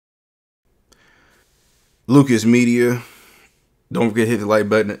Lucas Media. Don't forget to hit the like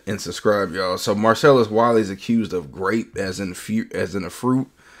button and subscribe, y'all. So Marcellus Wiley is accused of grape, as in a fruit,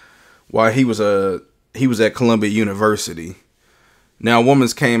 while he was at Columbia University. Now, a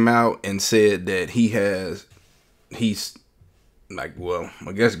woman's came out and said that he's like, well,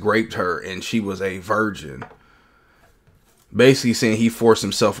 I guess graped her, and she was a virgin. Basically saying he forced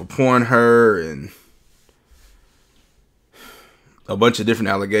himself upon her and a bunch of different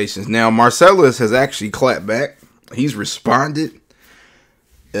allegations. Now, Marcellus has actually clapped back. He's responded.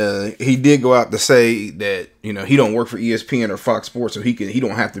 He did go out to say that, you know, he don't work for ESPN or Fox Sports, so he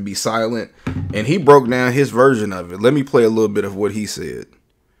don't have to be silent. And he broke down his version of it. Let me play a little bit of what he said.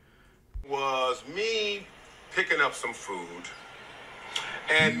 Was me picking up some food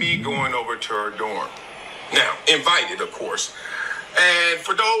and me going over to her dorm. Now, invited, of course. And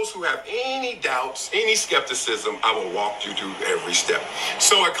for those who have any doubts, any skepticism, I will walk you through every step.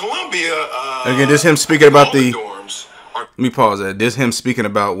 So at Columbia, again, this him speaking about the dorms. Let me pause that. This him speaking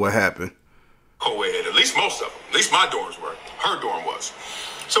about what happened. Co-ed, at least most of them. At least my dorms were. Her dorm was.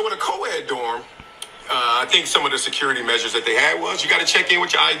 So with a co-ed dorm, I think some of the security measures that they had was you got to check in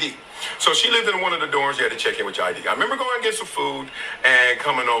with your ID. So she lived in one of the dorms. You had to check in with your ID. I remember going to get some food and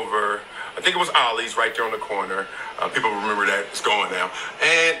coming over. I think it was Ollie's right there on the corner. People remember that. It's going now.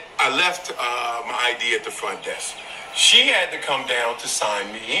 And I left my ID at the front desk. She had to come down to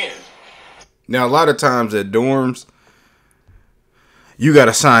sign me in. Now, a lot of times at dorms, you got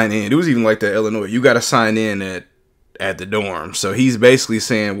to sign in. It was even like that, Illinois. You got to sign in at the dorm. So he's basically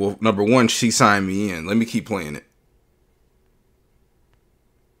saying, well, number one, she signed me in. Let me keep playing it.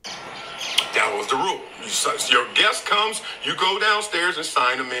 That was the rule. Your guest comes, you go downstairs and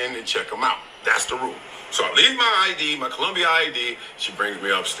sign them in and check them out. That's the rule. So I leave my ID, my Columbia ID. She brings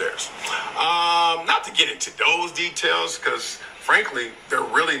me upstairs. Not to get into those details, because frankly, there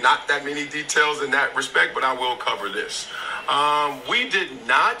are really not that many details in that respect, but I will cover this. We did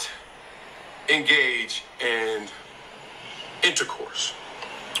not engage in intercourse.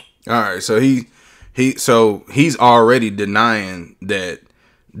 All right, so he's already denying that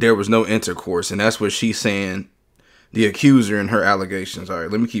there was no intercourse, and that's what she's saying, the accuser in her allegations. All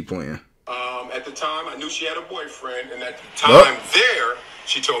right, let me keep playing. At the time, I knew she had a boyfriend, and at the time there,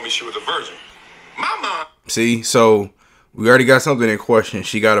 she told me she was a virgin. My mom. See, so we already got something in question.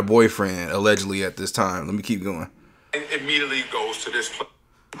 She got a boyfriend, allegedly, at this time. Let me keep going. And immediately goes to this place.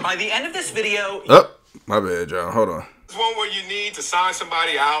 By the end of this video... Oh, my bad, y'all. Hold on. It's one where you need to sign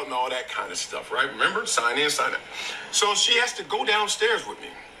somebody out and all that kind of stuff, right? Remember? Sign in, sign out. So she has to go downstairs with me.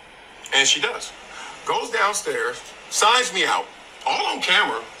 And she does. Goes downstairs, signs me out, all on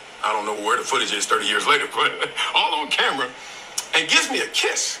camera. I don't know where the footage is 30 years later, but all on camera, and gives me a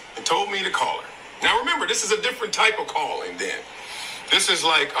kiss and told me to call her. Now remember, this is a different type of calling then. This is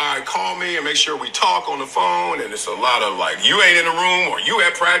like, all right, call me and make sure we talk on the phone, and it's a lot of like, you ain't in the room or you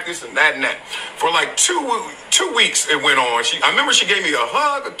at practice and that and that. For like two weeks it went on. I remember she gave me a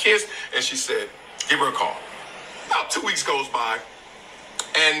hug, a kiss, and she said, give her a call. About 2 weeks goes by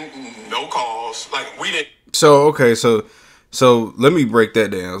and no calls. Like we didn't. So, okay, so let me break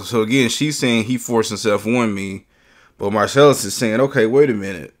that down. So again, she's saying he forced himself on me, but Marcellus is saying, okay, wait a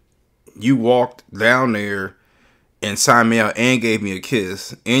minute. You walked down there and signed me out and gave me a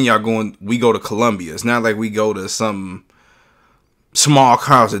kiss, and we go to Columbia. It's not like we go to some small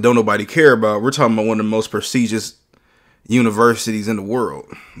college that don't nobody care about. We're talking about one of the most prestigious universities in the world.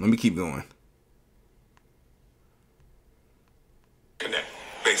 Let me keep going.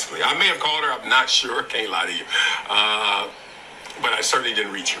 Basically, I may have called her. I'm not sure. Can't lie to you. But I certainly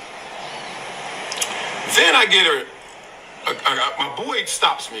didn't reach her. Then I get her. My boy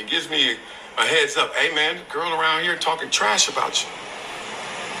stops me, gives me a heads up. Hey, man, the girl around here talking trash about you.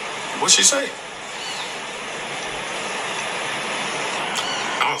 What'd she say?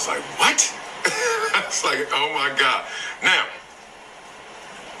 I was like, what? I was like, oh, my God. Now,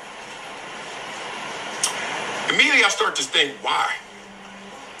 immediately I start to think, why?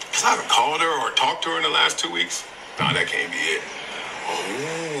 Because I haven't called her or talked to her in the last 2 weeks. No, that can't be it.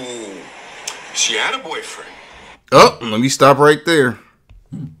 Oh, she had a boyfriend. Oh, let me stop right there.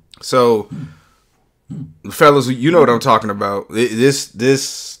 So, fellas, you know what I'm talking about.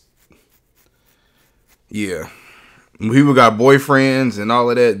 Yeah. When people got boyfriends and all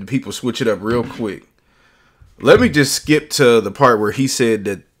of that, people switch it up real quick. Let me just skip to the part where he said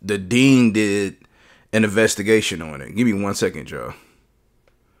that the dean did an investigation on it. Give me 1 second, y'all.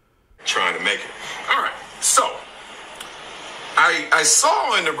 Trying to make it. All right. So, I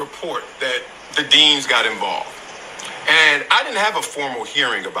saw in the report that the deans got involved. And I didn't have a formal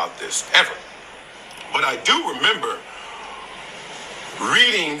hearing about this, ever. But I do remember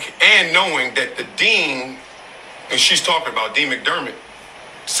reading and knowing that the dean, and she's talking about Dean McDermott,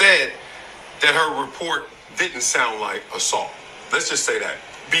 said that her report didn't sound like assault. Let's just say that.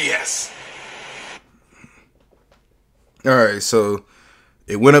 BS. All right, so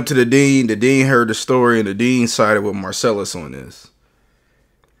it went up to the dean. The dean heard the story, and the dean sided with Marcellus on this.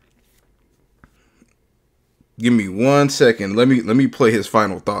 Give me 1 second. Let me play his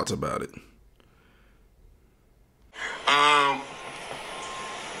final thoughts about it.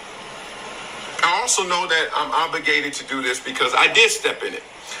 I also know that I'm obligated to do this because I did step in it.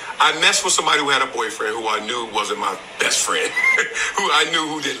 I messed with somebody who had a boyfriend who I knew wasn't my best friend, who I knew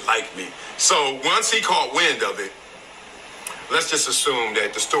who didn't like me. So once he caught wind of it, let's just assume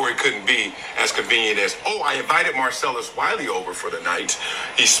that the story couldn't be as convenient as, oh, I invited Marcellus Wiley over for the night.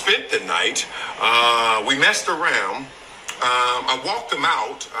 He spent the night. We messed around. I walked him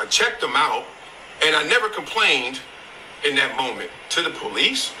out. I checked him out. And I never complained in that moment to the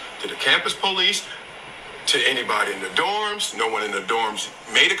police, to the campus police, to anybody in the dorms. No one in the dorms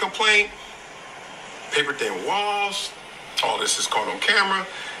made a complaint. Paper thin walls. All this is caught on camera,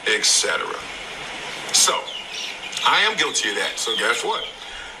 etc. So I am guilty of that. So guess what?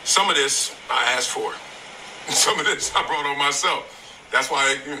 Some of this I asked for. Some of this I brought on myself. That's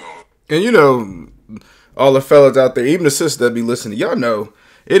why, And you know, all the fellas out there, even the sisters that be listening, y'all know,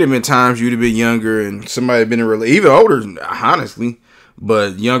 it'd have been times you'd have been younger and somebody had been in a relationship, even older, honestly,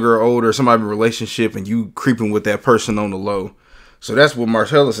 but younger or older, somebody in a relationship and you creeping with that person on the low. So that's what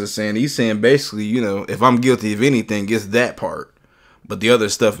Marcellus is saying. He's saying basically, you know, if I'm guilty of anything, it's that part. But the other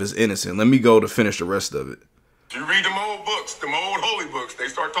stuff is innocent. Let me go to finish the rest of it. You read them old books, them old holy books, they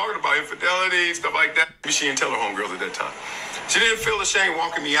start talking about infidelity, stuff like that. She didn't tell her homegirls at that time. She didn't feel ashamed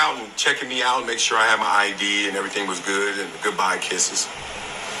walking me out and checking me out, make sure I had my ID and everything was good and goodbye kisses.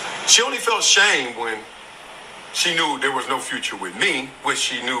 She only felt shame when she knew there was no future with me, which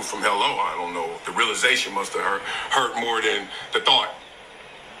she knew from hello. I don't know. The realization must have hurt more than the thought.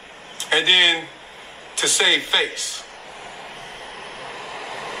 And then to save face,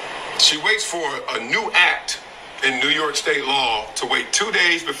 she waits for a new act in New York state law to wait 2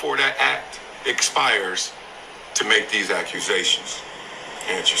 days before that act expires to make these accusations.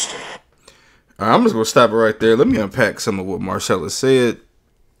 Interesting. All right, I'm just going to stop it right there. Let me unpack some of what Marcellus said.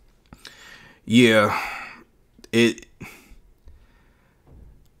 Yeah,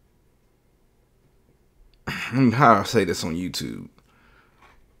 how I say this on YouTube.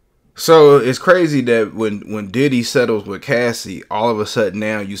 So it's crazy that when Diddy settles with Cassie, all of a sudden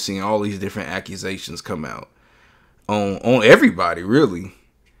now you're seeing all these different accusations come out on everybody, really.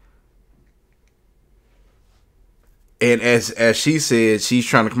 And as she said, she's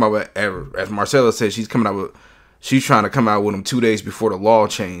trying to come out with, as Marcella said, she's trying to come out with them 2 days before the law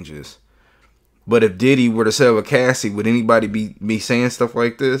changes. But if Diddy were to settle with Cassie, would anybody be saying stuff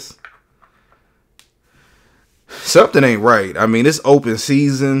like this? Something ain't right. I mean, it's open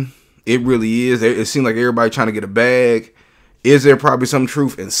season. It really is. It seems like everybody trying to get a bag. Is there probably some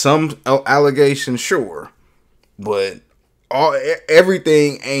truth in some allegations? Sure. But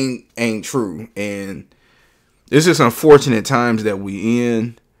everything ain't true. And it's just unfortunate times that we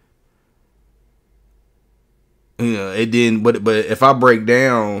in. You know, it didn't, but if I break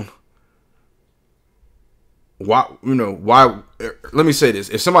down why, let me say this.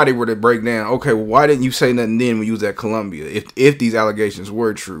 If somebody were to break down, okay, well, why didn't you say nothing then when you was at Columbia? If these allegations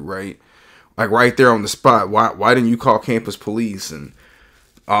were true, right? Like right there on the spot, why didn't you call campus police and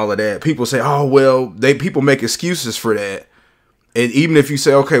all of that? People say, oh, well, people make excuses for that. And even if you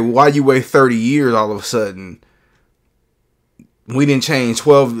say, okay, well, why you wait 30 years all of a sudden? We didn't change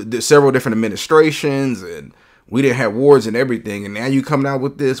several different administrations and we didn't have wars and everything. And now you coming out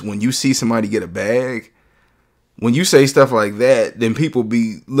with this when you see somebody get a bag. When you say stuff like that, then people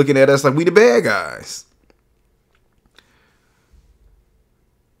be looking at us like we the bad guys.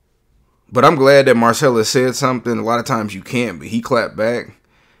 But I'm glad that Marcellus said something. A lot of times you can't, but he clapped back.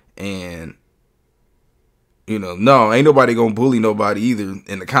 And, no, ain't nobody going to bully nobody either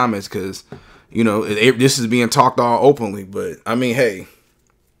in the comments because, this is being talked all openly. But, I mean, hey,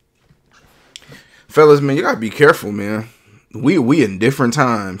 fellas, man, you got to be careful, man. We in different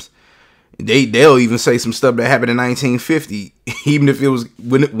times. They'll even say some stuff that happened in 1950, even if it was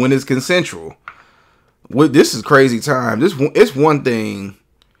when it's consensual. This is crazy time. It's one thing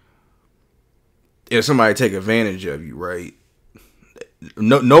if somebody take advantage of you, right?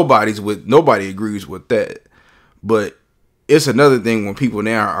 Nobody agrees with that. But it's another thing when people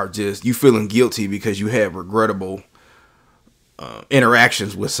now are just you feeling guilty because you have regrettable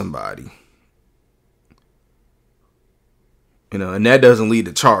interactions with somebody, and that doesn't lead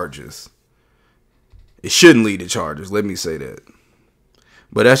to charges. It shouldn't lead to charges. Let me say that.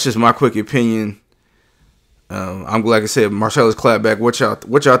 But that's just my quick opinion. I'm like I said, Marcellus clap back. What y'all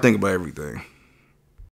think about everything?